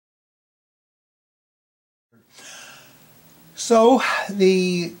So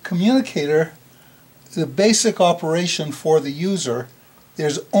the communicator, the basic operation for the user,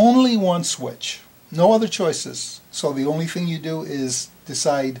 there's only one switch, no other choices. So the only thing you do is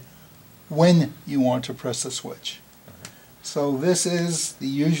decide when you want to press the switch. So this is the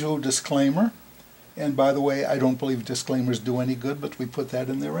usual disclaimer. And by the way, I don't believe disclaimers do any good, but we put that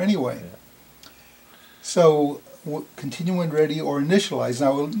in there anyway. Yeah. So continue when ready or initialize.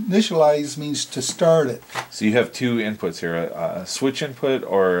 Now initialize means to start it. So you have two inputs here, a switch input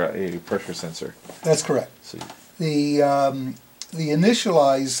or a pressure sensor. That's correct. So the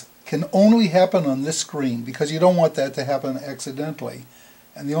initialize can only happen on this screen because you don't want that to happen accidentally.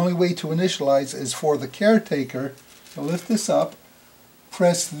 And the only way to initialize is for the caretaker to lift this up,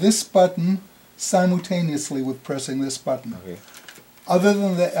 press this button simultaneously with pressing this button. Okay. Other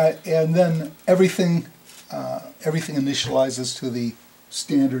than that, and then everything initializes to the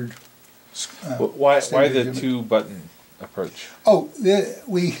standard. Why the two-button approach? Oh,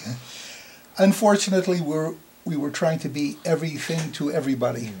 we unfortunately we were trying to be everything to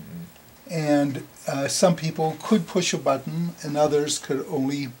everybody, and some people could push a button, and others could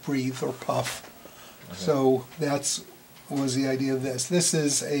only breathe or puff. Okay. So was the idea of this. This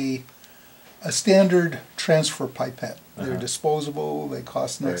is a standard transfer pipette. They're disposable. They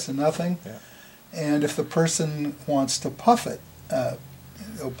cost next to nothing. Yeah. And if the person wants to puff it to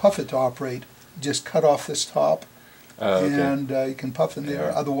operate, just cut off this top, and you can puff in there.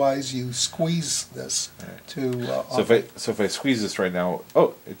 Yeah. Otherwise, you squeeze this to. So if I squeeze this right now,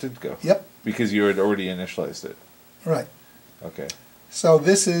 oh, it did go. Yep. Because you had already initialized it. Right. Okay. So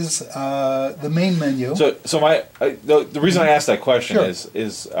this is the main menu. So the reason I asked that question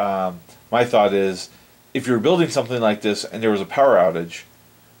is my thought is, if you're building something like this and there was a power outage,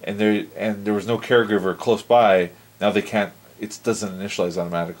 and there was no caregiver close by, now they can't. It doesn't initialize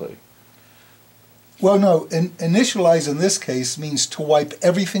automatically. Well, no. Initialize in this case means to wipe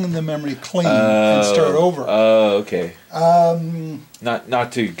everything in the memory clean and start over. Oh, okay.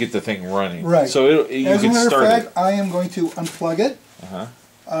 Not to get the thing running. Right. So you As a can matter start of fact, I am going to unplug it.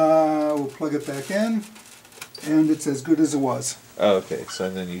 We'll plug it back in, and it's as good as it was. Oh, okay. So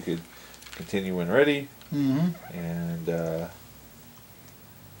then you could continue when ready. Mm-hmm. And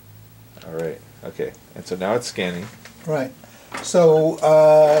all right. Okay. And so now it's scanning. Right. So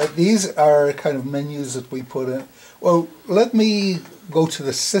these are kind of menus that we put in. Well, let me go to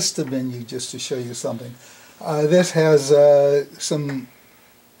the system menu just to show you something. This has some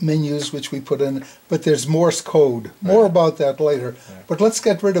menus which we put in, but there's Morse code. More about that later. Right. But let's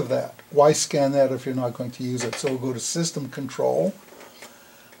get rid of that. Why scan that if you're not going to use it? So we'll go to System Control.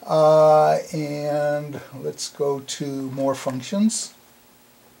 And let's go to More Functions.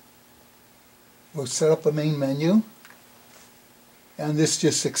 We'll set up the main menu. And this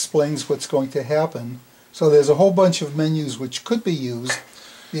just explains what's going to happen. So there's a whole bunch of menus which could be used.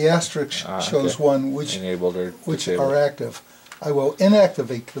 The asterisk shows one which enabled or which are active. I will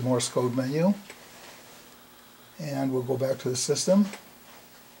inactivate the Morse code menu. And we'll go back to the system.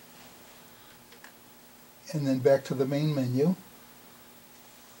 And then back to the main menu.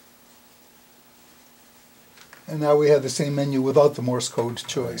 And now we have the same menu without the Morse code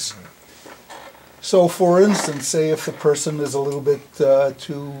choice. So for instance, say if the person is a little bit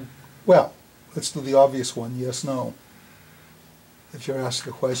too, well, let's do the obvious one, yes, no. If you're asked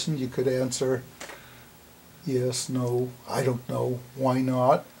a question, you could answer yes, no, I don't know, why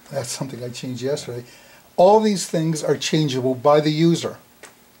not? That's something I changed yesterday. All these things are changeable by the user.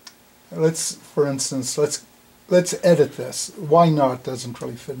 Let's, for instance, let's edit this. Why not doesn't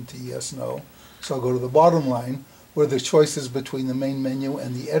really fit into yes, no. So I'll go to the bottom line where the choice is between the main menu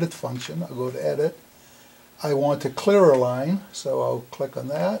and the edit function. I'll go to edit. I want to clear a line, so I'll click on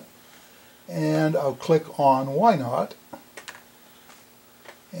that. And I'll click on why not.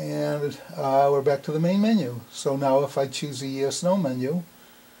 And we're back to the main menu. So now if I choose the yes, no menu,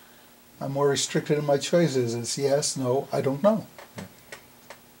 I'm more restricted in my choices. It's yes, no, I don't know.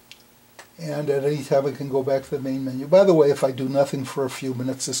 And at any time I can go back to the main menu. By the way, if I do nothing for a few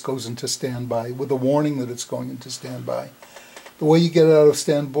minutes, this goes into standby with a warning that it's going into standby. The way you get it out of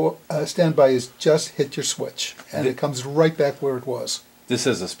standby is just hit your switch, and it comes right back where it was. This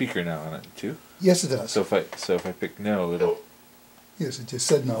has a speaker now on it too? Yes, it does. So if I pick no, it'll... Yes, it just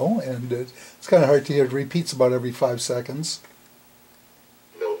said no, and it's kind of hard to hear. It repeats about every 5 seconds.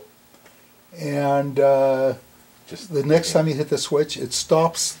 No. And just the next time you hit the switch, it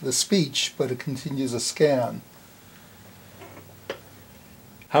stops the speech, but it continues a scan.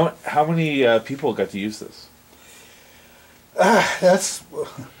 How many people got to use this? That's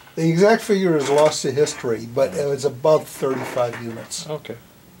the exact figure is lost to history, but it was about 35 units. Okay.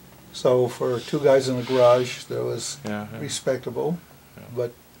 So for two guys in a garage, that was Yeah, yeah. respectable. Yeah.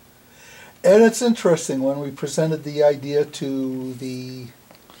 But and it's interesting when we presented the idea to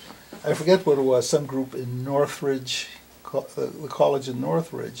I forget what it was, some group in Northridge, the college in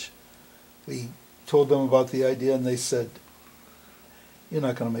Northridge. We told them about the idea and they said, "You're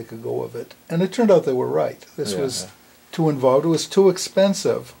not going to make a go of it." And it turned out they were right. This Yeah, was yeah. too involved. It was too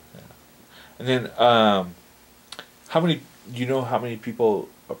expensive. And then, do you know how many people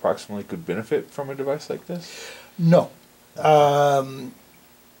approximately could benefit from a device like this? No.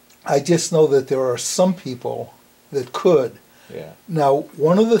 I just know that there are some people that could. Yeah. Now,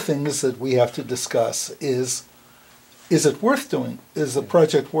 one of the things that we have to discuss is it worth doing? Is the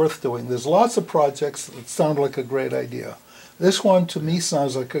project worth doing? There's lots of projects that sound like a great idea. This one, to me,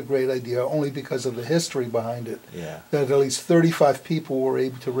 sounds like a great idea only because of the history behind it. Yeah. That at least 35 people were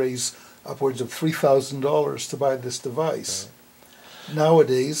able to raise upwards of $3,000 to buy this device. Right.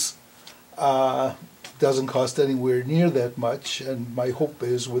 Nowadays, doesn't cost anywhere near that much, and my hope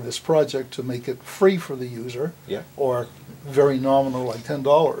is with this project to make it free for the user, Yeah. or very nominal, like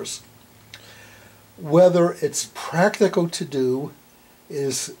 $10. Whether it's practical to do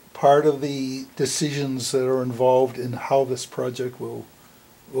is part of the decisions that are involved in how this project will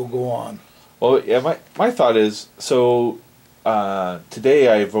go on. Well, yeah. My thought is, so today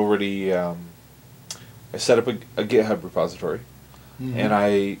I've already I set up a GitHub repository, Mhm. and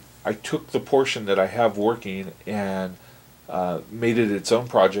I took the portion that I have working and made it its own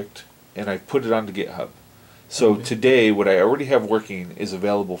project, and I put it onto GitHub. So Okay. today, what I already have working is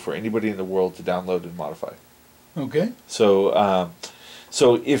available for anybody in the world to download and modify. Okay? So,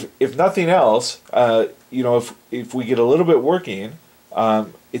 so if nothing else, if we get a little bit working,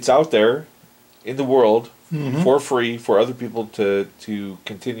 it's out there in the world Mhm. for free for other people to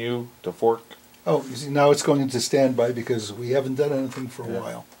continue to fork. Oh, you see, now it's going into standby because we haven't done anything for a Yeah.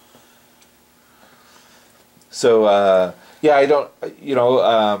 while. So yeah, I don't,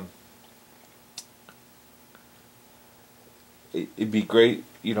 it'd be great,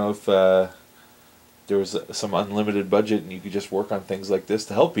 if there was some unlimited budget and you could just work on things like this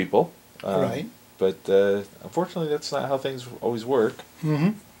to help people. Right. But unfortunately, that's not how things always work.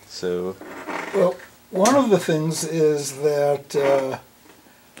 Mm-hmm. So Well, one of the things is that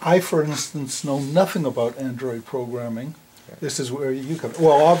I, for instance, know nothing about Android programming. This is where you come.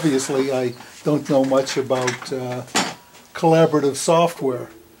 Well, obviously, I don't know much about collaborative software.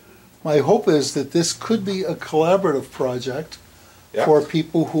 My hope is that this could be a collaborative project Yeah. for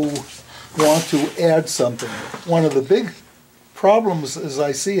people who want to add something. One of the big problems, as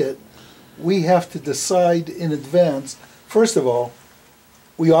I see it, we have to decide in advance. First of all,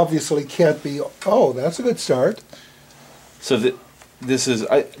 we obviously can't be, oh, that's a good start. So this is.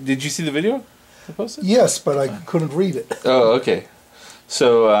 Did you see the video I posted? Yes, but I couldn't read it. Oh, okay.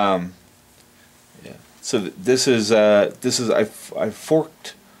 So yeah. So this is I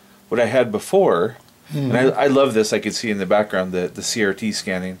forked what I had before, and I love this. I could see in the background the CRT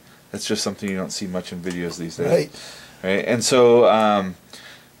scanning. That's just something you don't see much in videos these days. Right. Right. And so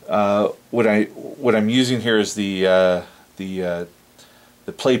what I'm using here is the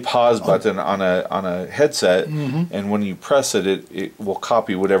play pause button on a headset, and when you press it, it will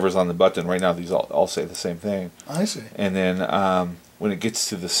copy whatever's on the button. Right now, these all say the same thing. I see. And then when it gets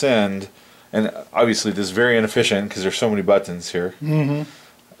to the send, and obviously this is very inefficient because there's so many buttons here. Mm-hmm.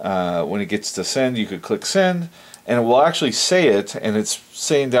 When it gets to send, you could click send, and it will actually say it, and it's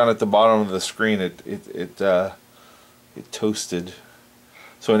saying down at the bottom of the screen it toasted.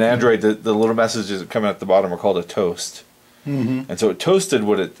 So in Android, the little messages that come out at the bottom are called a toast. Mm-hmm. And so it toasted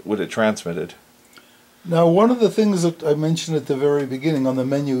what it transmitted. Now, one of the things that I mentioned at the very beginning on the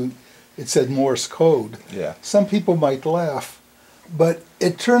menu, it said Morse code. Yeah. Some people might laugh, but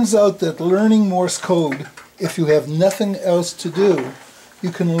it turns out that learning Morse code, if you have nothing else to do,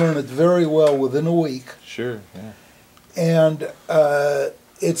 you can learn it very well within a week. Sure. Yeah. And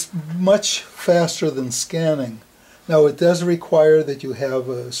it's much faster than scanning. Now, it does require that you have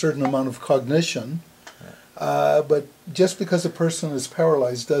a certain amount of cognition, but just because a person is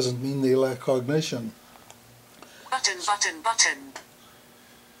paralyzed doesn't mean they lack cognition. Button, button, button.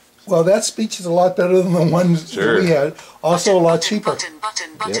 Well, that speech is a lot better than the one Sure. that we had. Also a lot Button, cheaper. Button,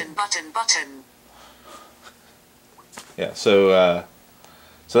 button, button, button, button. Yeah. So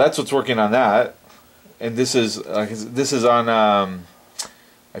that's what's working on that, and this is on.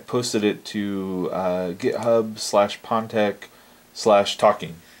 I posted it to GitHub/Pontech/Tawking,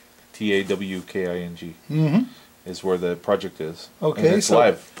 Tawking Mm-hmm. is where the project is. Okay, and it's so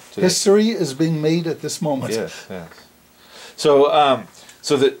live today. history is being made at this moment. Yes, yes. So,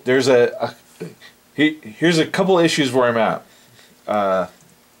 there's here's a couple issues where I'm at.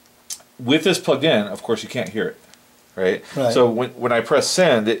 with this plugged in, of course, you can't hear it, right? Right. So when I press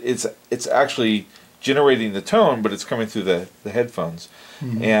send, it's actually generating the tone, but it's coming through the headphones.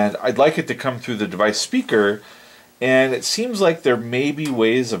 And I'd like it to come through the device speaker, and it seems like there may be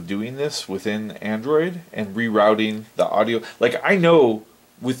ways of doing this within Android and rerouting the audio. Like, I know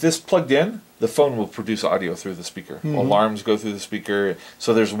with this plugged in, the phone will produce audio through the speaker. Alarms go through the speaker.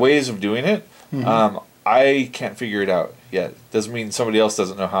 So there's ways of doing it. I can't figure it out yet. Doesn't mean somebody else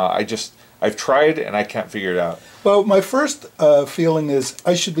doesn't know how. I've tried and I can't figure it out. Well, my first feeling is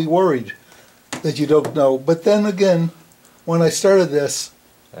I should be worried that you don't know. But then again, when I started this,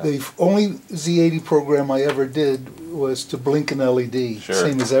 the only Z80 program I ever did was to blink an LED, Sure.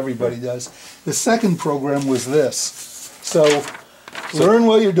 same as everybody does. The second program was this. So learn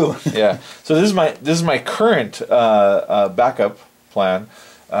what you're doing. Yeah. So this is my current backup plan.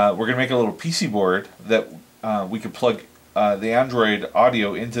 We're gonna make a little PC board that we could plug the Android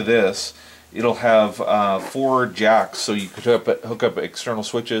audio into this. It'll have 4 jacks, so you could hook up external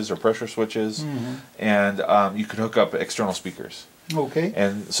switches or pressure switches, and you could hook up external speakers. Okay.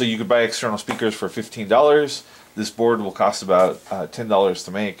 And so you could buy external speakers for $15. This board will cost about $10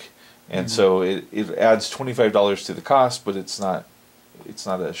 to make, and so it adds $25 to the cost, but it's not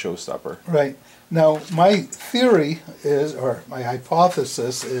a showstopper. Right. Now, my theory is, or my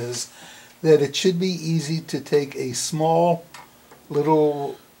hypothesis is, that it should be easy to take a small,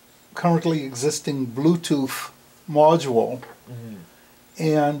 little, currently existing Bluetooth module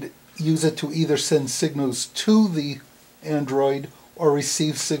and use it to either send signals to the Android or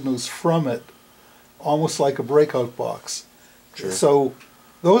receive signals from it, almost like a breakout box. Sure. So,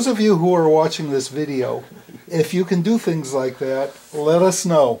 those of you who are watching this video, if you can do things like that, let us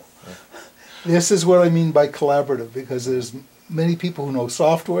know. This is what I mean by collaborative, because there's many people who know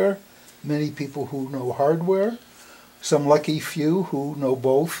software, many people who know hardware, some lucky few who know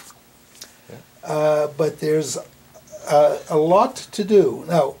both. But there's a lot to do.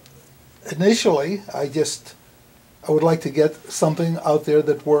 Now, initially, I would like to get something out there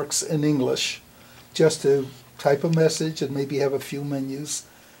that works in English, just to type a message and maybe have a few menus.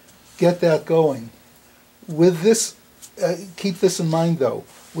 Get that going. With this, keep this in mind though,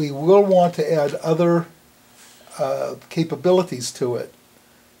 we will want to add other capabilities to it.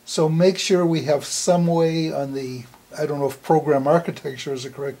 So make sure we have some way on the, I don't know if program architecture is the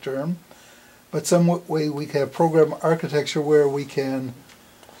correct term, but some way we can have program architecture where we can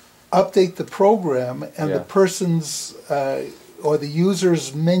update the program and the person's or the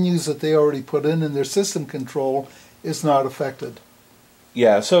user's menus that they already put in their system control is not affected.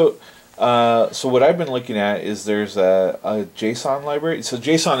 Yeah, so what I've been looking at is there's a JSON library. So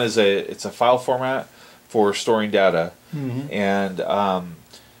JSON is it's a file format for storing data, and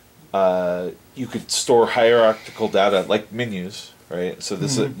you could store hierarchical data like menus, right? So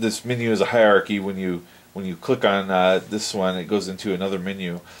this menu is a hierarchy. When you click on this one, it goes into another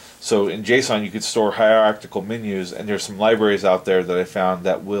menu. So in JSON, you could store hierarchical menus, and there's some libraries out there that I found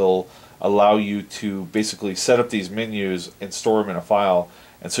that will allow you to basically set up these menus and store them in a file.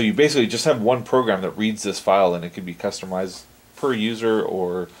 And so you basically just have one program that reads this file, and it can be customized per user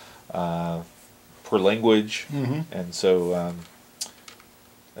or per language. And so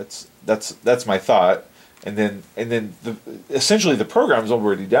that's my thought. And then essentially the program's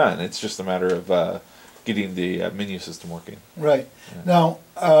already done. It's just a matter of getting the menu system working. Right. Yeah. Now,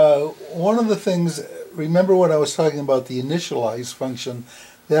 one of the things, remember what I was talking about, the initialize function,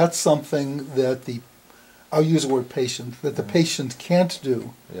 that's something that I'll use the word patient, that the patient can't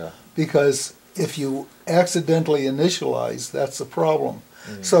do. Yeah. Because if you accidentally initialize, that's a problem.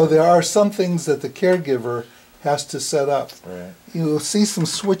 So there are some things that the caregiver has to set up. Right. You'll see some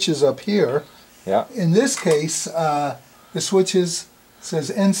switches up here. Yeah. In this case, the switches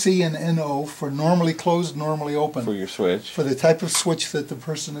says NC and NO for normally closed, normally open. For your switch. For the type of switch that the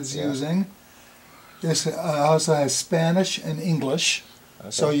person is using. This also has Spanish and English,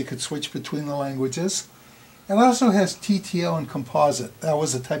 so you could switch between the languages. It also has TTL and composite. That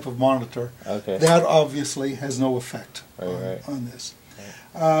was a type of monitor. Okay. That obviously has no effect Right. on this.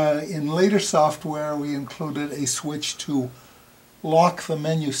 In later software, we included a switch to lock the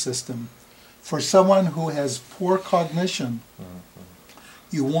menu system. For someone who has poor cognition,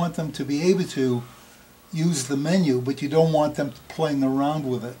 you want them to be able to use the menu, but you don't want them playing around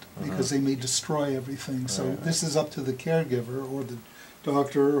with it because they may destroy everything. So this is up to the caregiver or the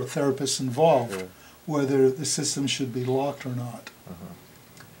doctor or therapist involved whether the system should be locked or not.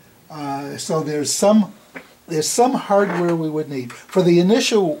 So there's some hardware we would need. For the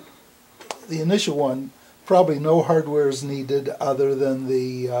initial one, probably no hardware is needed other than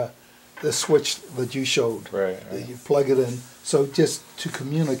the switch that you showed. Right. You plug it in, so just to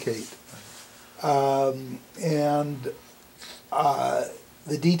communicate. And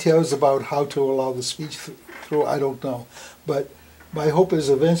the details about how to allow the speech through, I don't know. But my hope is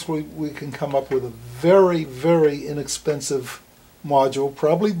eventually we can come up with a very, very inexpensive module,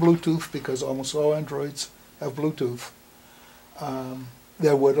 probably Bluetooth, because almost all Androids have Bluetooth,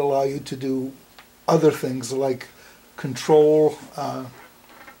 that would allow you to do other things like control.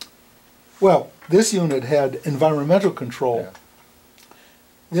 Well, this unit had environmental control. Yeah.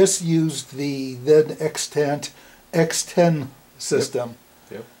 This used the then X10 system.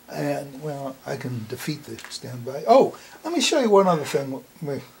 Yep. And, well, I can defeat the standby. Oh, let me show you one other thing.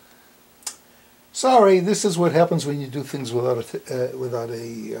 Sorry, this is what happens when you do things without a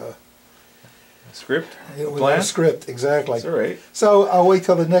Script? without a Plan? script. Exactly. That's all right. So I'll wait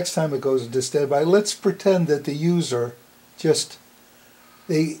till the next time it goes into standby. Let's pretend that the user just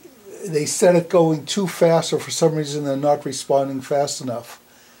they set it going too fast, or for some reason they're not responding fast enough.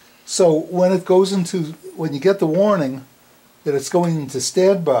 So when you get the warning that it's going into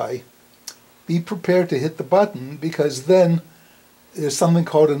standby, be prepared to hit the button, because then there's something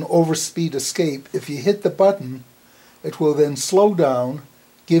called an overspeed escape. If you hit the button, it will then slow down,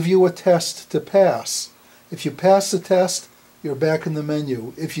 give you a test to pass. If you pass the test, you're back in the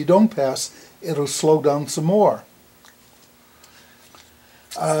menu. If you don't pass, it'll slow down some more.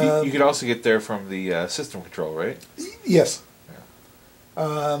 You could also get there from the system control, right? Yes.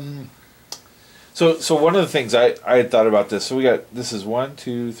 So one of the things I had thought about this. So this is 1,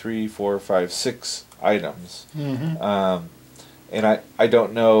 2, 3, 4, 5, 6 items, and I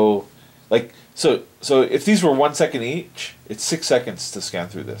don't know, like so if these were 1 second each, it's 6 seconds to scan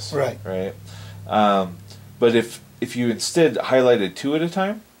through this. Right. Right. But if you instead highlighted 2 at a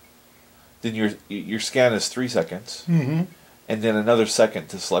time, then your scan is 3 seconds, and then another second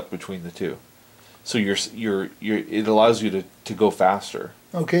to select between the 2. So it allows you to go faster.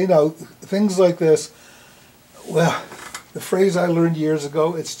 Okay, now, things like this, well, the phrase I learned years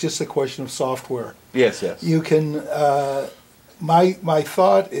ago, it's just a question of software. Yes, yes. You can, my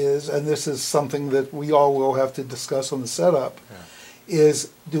thought is, and this is something that we all will have to discuss on the setup,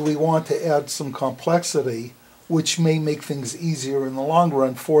 is do we want to add some complexity, which may make things easier in the long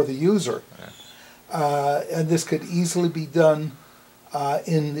run for the user. And this could easily be done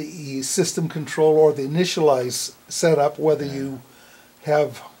in the system control or the initialize setup, whether you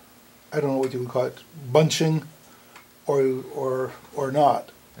have, I don't know what you would call it, bunching or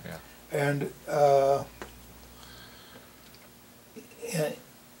not. Yeah. And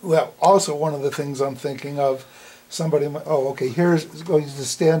well, also one of the things I'm thinking of, somebody might, here's going to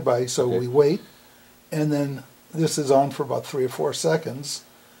standby, so we wait, and then this is on for about 3 or 4 seconds.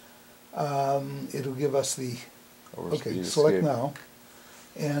 It'll give us the, select escape. now,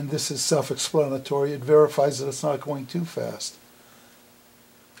 and this is self-explanatory. It verifies that it's not going too fast.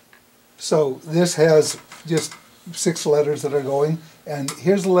 So this has just 6 letters that are going, and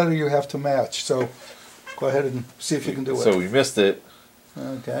here's the letter you have to match. So go ahead and see if you can do it. So we missed it.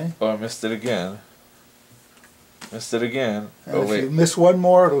 Okay. Oh, I missed it again. Missed it again. And Oh, if wait. you miss one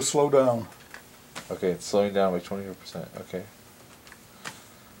more, it'll slow down. Okay, it's slowing down by 25%. Okay.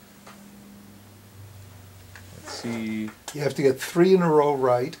 Let's see. You have to get 3 in a row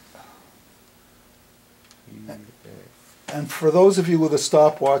right. And for those of you with a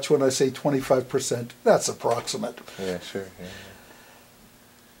stopwatch, when I say 25%, that's approximate. Yeah, sure. Yeah.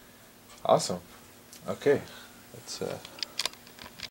 Awesome. Okay. Let's